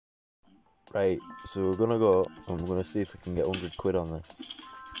Right, so we're gonna go and we're gonna see if we can get 100 quid on this.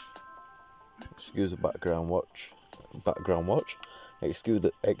 Excuse the background watch. Excuse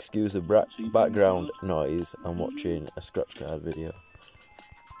the background noise. I'm watching a scratch card video.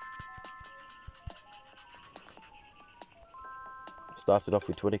 Started off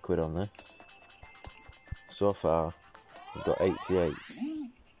with 20 quid on this. So far, we've got 88.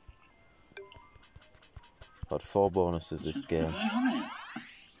 Had 4 bonuses this game.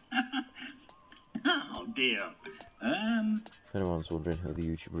 Oh dear. If anyone's wondering who the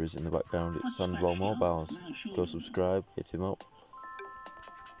YouTuber is in the background, it's Tombola Mobiles. Go subscribe, hit him up.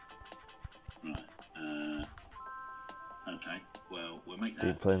 Right. Okay. Well, we'll make that.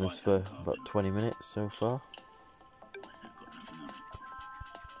 Been playing this for about 20 minutes so far.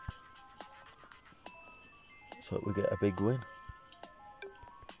 So we get a big win.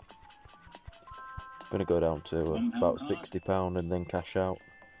 Gonna go down to about £60 and then cash out.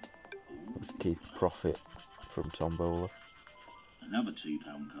 Let's keep profit from Tombola. Another £2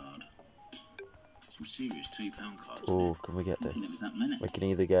 card. Some serious £2 cards. Oh, can we get this? We can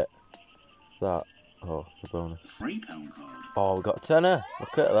either get that or the bonus. £3 card. Oh, we got a tenner.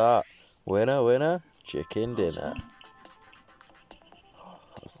 Look at that. Winner, winner. Chicken dinner. Oh,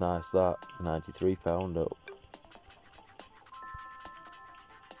 that's nice, that. £93 up.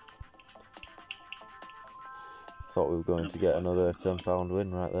 Thought we were going to get another £10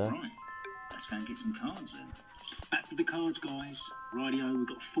 win right there. Right, let's go and get some cards in. Back with the cards, guys. Rightio, we've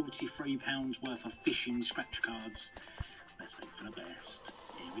got £43 worth of fishing scratch cards. Let's hope for the best.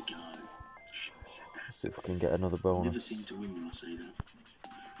 Here we go. Let's see if we can get another bonus. Never seem to win when I say that.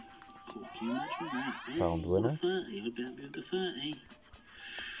 Can you imagine that? Pound winner. 30. I'd be happy with the 30.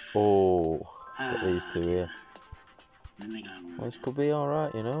 Oh, got these two here. Then they go. Well, this could be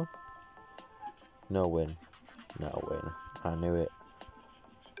alright, you know. No win. No win. I knew it.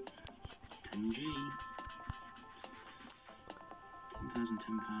 10G. 10,000,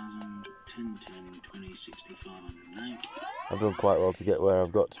 10,000, 10, 10, 20, 65, 108. I've done quite well to get where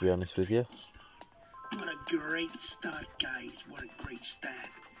I've got, to be honest with you. What a great start, guys. What a great start.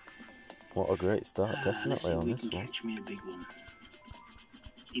 What a great start, definitely on this one. Catch me a big one.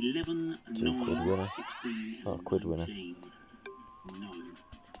 11, 2 9, quid winner. 16, Oh, quid winner. 19. No.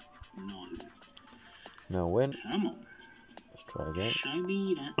 No. No win. Come on. Let's try again. Show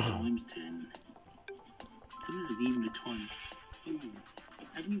me that times 10. Tell me that even the 20. Ooh,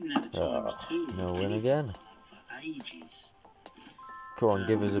 I haven't even had the times 2. No win again. For ages. Come on,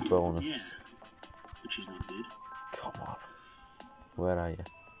 give us a bonus. Yeah. Which is not good. Come on. Where are you?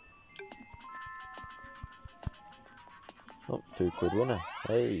 Oh, 2 quid winner.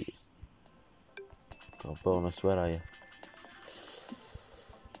 Hey. Got a bonus, where are you?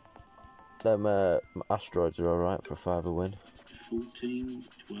 Them asteroids are alright for a £5 win. 14,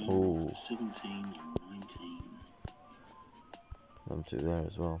 12, Ooh. 17, and 19. Them 2 there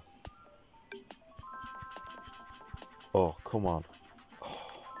as well. Oh, come on. Oh,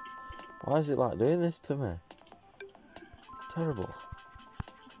 why is it like doing this to me? Terrible.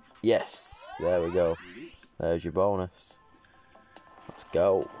 Yes, there we go. There's your bonus. Let's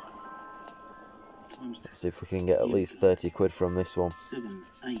go. Let's see if we can get at least 30 quid from this one. 7,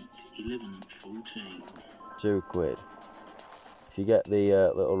 8, 11, 14. 2 quid. If you get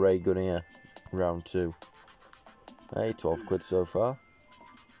the little ray gun here, round 2. Hey, 12 quid so far.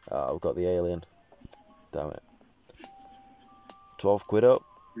 Ah, I've got the alien. Damn it. 12 quid up.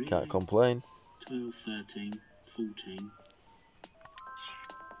 Can't complain. 12, 13, 14.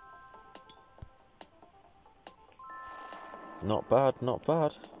 Not bad, not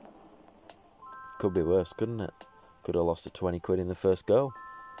bad. Could be worse, couldn't it? Could have lost a 20 quid in the first go.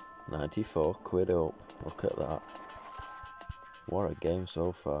 94 quid up. Look at that. What a game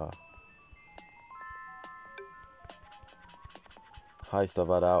so far. Highest I've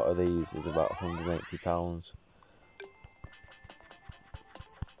had out of these is about £180.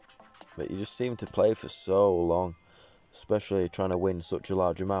 But you just seem to play for so long. Especially trying to win such a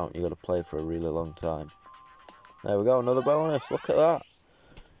large amount, you got to play for a really long time. There we go, another bonus. Look at that.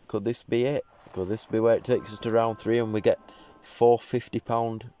 Could this be it? Could this be where it takes us to round 3 and we get 4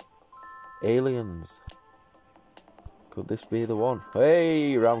 £50 aliens? Could this be the one?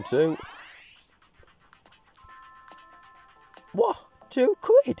 Hey, round 2. What? 2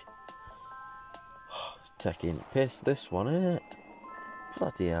 quid? Oh, it's taking piss, this one, isn't it?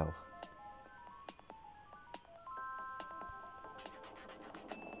 Bloody hell.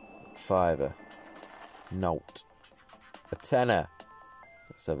 £5. Note. A tenner.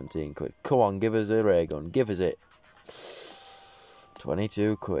 17 quid. Come on, give us a ray gun. Give us it.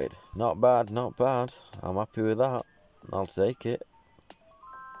 22 quid. Not bad, not bad. I'm happy with that. I'll take it.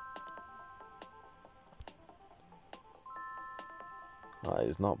 That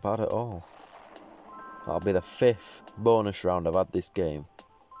is not bad at all. That'll be the 5th bonus round I've had this game.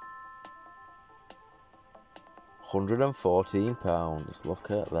 £114.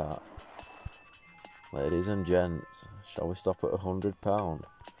 Look at that. Ladies and gents, shall we stop at £100?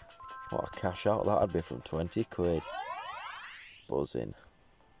 What a cash out that'd be from 20 quid. Buzzing.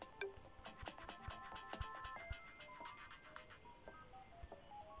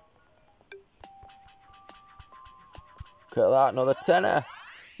 Look at that, another tenner.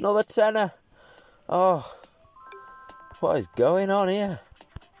 Another tenner. Oh, what is going on here?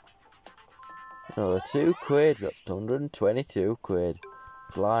 Another 2 quid, that's 122 quid.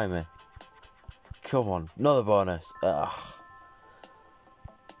 Blimey. Come on, another bonus. Ah,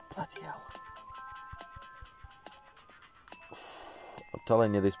 bloody hell. I'm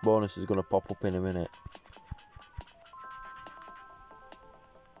telling you, this bonus is going to pop up in a minute.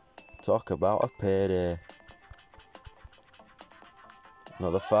 Talk about a payday.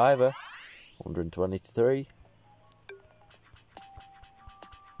 Another fiver. 123.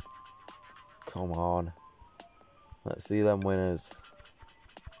 Come on. Let's see them winners.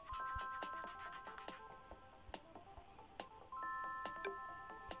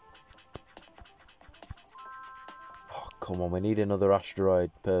 Oh, come on, we need another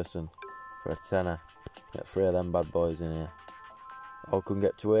asteroid person for a tenner. Get 3 of them bad boys in here. Or can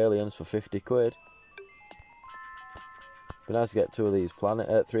get 2 aliens for 50 quid. Be nice to get 3 of these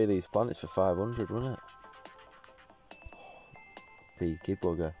planets for 500, wouldn't it? Peaky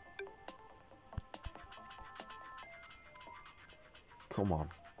bugger. Come on.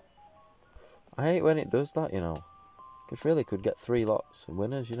 I hate when it does that, you know. Because really could get 3 lots of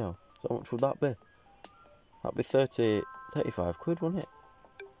winners, you know. So how much would that be? That'd be 35 quid, wouldn't it?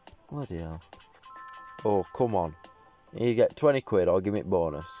 Bloody hell. Oh, come on. You get 20 quid or give me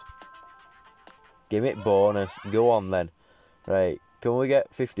bonus. Give me bonus. Go on then. Right. Can we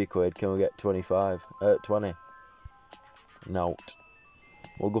get 50 quid? Can we get 20? No.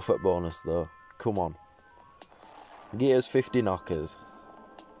 We'll go for bonus though. Come on. Get us 50 knockers.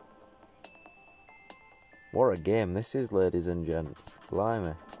 What a game this is, ladies and gents.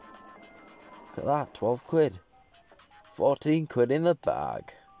 Blimey. Look at that, 12 quid. 14 quid in the bag.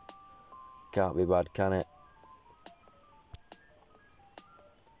 Can't be bad, can it?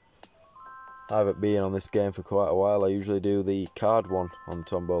 I haven't been on this game for quite a while. I usually do the card one on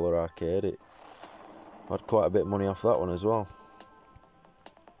Tombola Arcade. I had quite a bit of money off that one as well.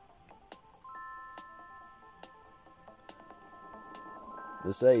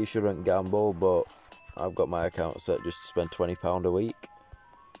 They say you shouldn't gamble, but I've got my account set just to spend £20 a week.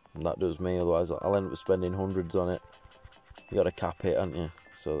 And that does me, otherwise I'll end up spending hundreds on it. You got to cap it, haven't you?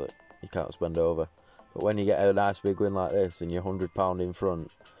 So that you can't spend over. But when you get a nice big win like this and you're £100 in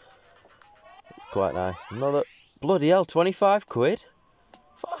front, it's quite nice. Another, bloody hell, 25 quid?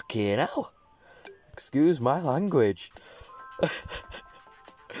 Fucking hell. Excuse my language.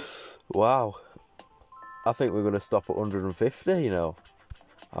 Wow. I think we're going to stop at 150, you know.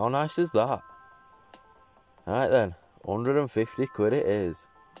 How nice is that? Alright then, 150 quid it is.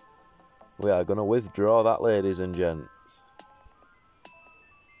 We are going to withdraw that, ladies and gents.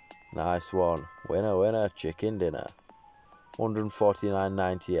 Nice one. Winner, winner, chicken dinner.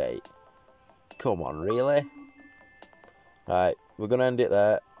 149.98. Come on, really? Right, we're going to end it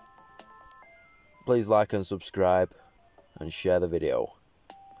there. Please like and subscribe and share the video.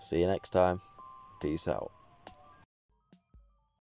 See you next time. Peace out.